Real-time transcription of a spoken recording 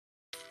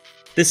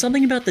There's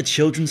something about the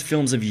children's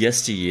films of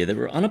yesteryear that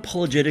were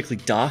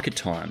unapologetically dark at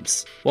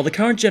times. While the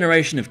current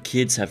generation of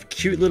kids have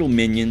cute little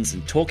minions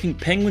and talking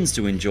penguins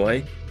to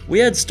enjoy, we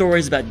had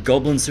stories about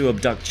goblins who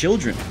abduct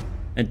children,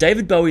 and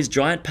David Bowie's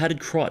giant padded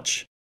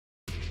crotch.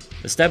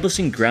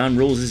 Establishing ground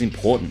rules is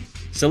important,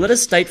 so let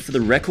us state for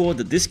the record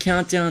that this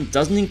countdown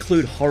doesn't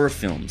include horror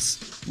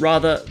films.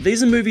 Rather,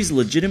 these are movies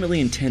legitimately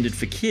intended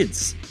for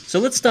kids. So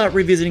let's start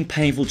revisiting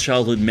painful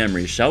childhood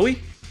memories, shall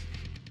we?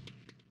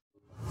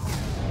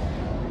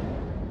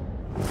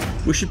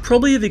 We should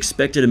probably have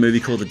expected a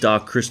movie called The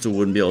Dark Crystal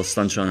wouldn't be all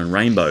sunshine and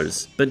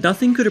rainbows, but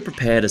nothing could have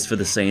prepared us for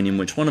the scene in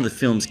which one of the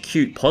film's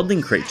cute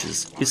podling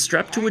creatures is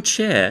strapped to a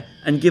chair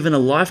and given a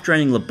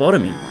life-draining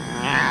lobotomy.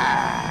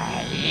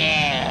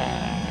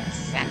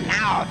 Yes, and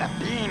now the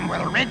beam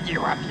will rid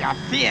you of your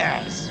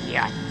fears,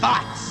 your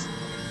thoughts,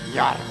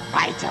 your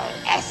vital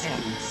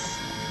essence.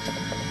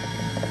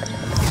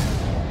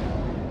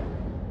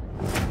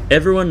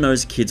 Everyone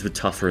knows kids were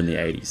tougher in the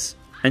 80s,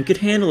 and could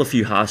handle a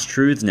few harsh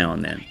truths now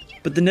and then.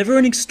 But the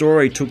Neverending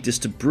Story took this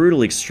to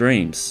brutal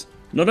extremes,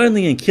 not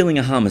only in killing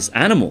a harmless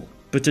animal,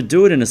 but to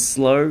do it in a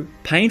slow,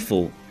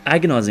 painful,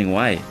 agonising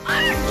way.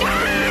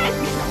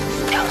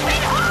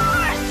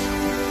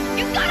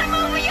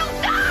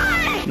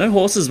 No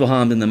horses were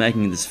harmed in the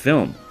making of this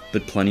film,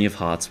 but plenty of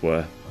hearts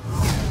were.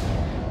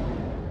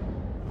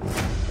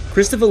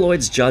 Christopher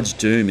Lloyd's Judge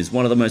Doom is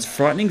one of the most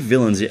frightening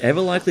villains you're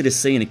ever likely to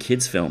see in a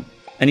kids' film,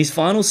 and his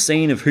final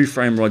scene of Who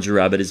Framed Roger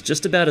Rabbit is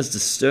just about as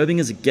disturbing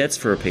as it gets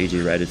for a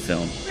PG-rated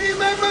film.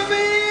 Remember me,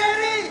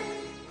 Eddie?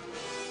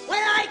 When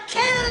I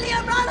killed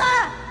your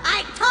brother,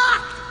 I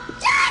talked.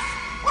 Just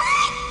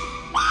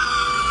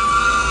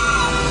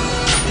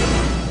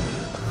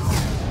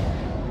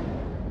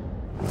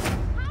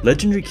wait.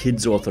 Legendary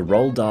kids author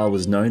Roald Dahl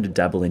was known to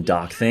dabble in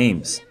dark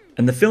themes,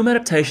 and the film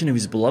adaptation of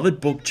his beloved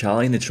book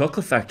Charlie and the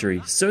Chocolate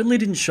Factory certainly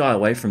didn't shy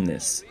away from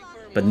this.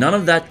 But none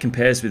of that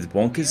compares with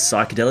Wonka's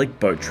psychedelic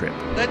boat trip.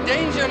 The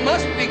danger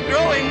must be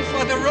growing,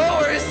 for the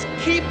rowers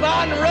keep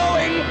on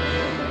rowing,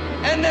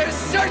 and they're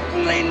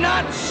certainly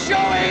not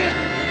showing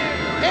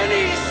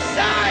any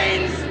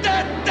signs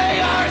that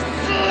they are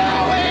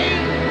slowing.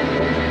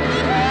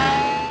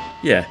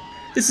 Yeah,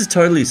 this is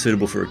totally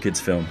suitable for a kids'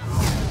 film.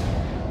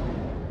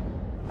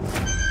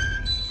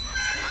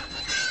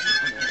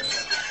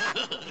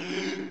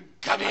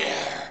 Come here.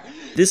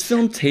 This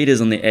film teeters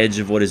on the edge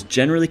of what is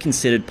generally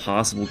considered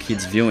passable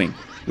kids viewing,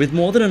 with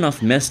more than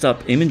enough messed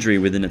up imagery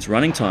within its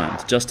running time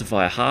to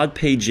justify a hard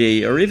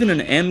PG or even an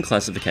M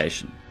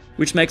classification,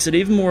 which makes it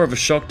even more of a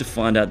shock to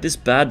find out this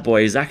bad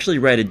boy is actually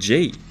rated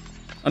G.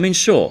 I mean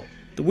sure,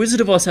 The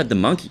Wizard of Oz had the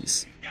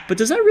monkeys, but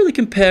does that really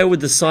compare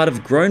with the sight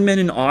of grown men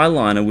in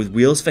eyeliner with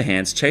wheels for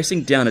hands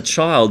chasing down a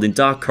child in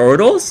dark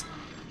corridors?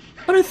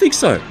 I don't think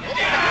so.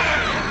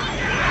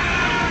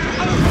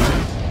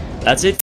 That's it.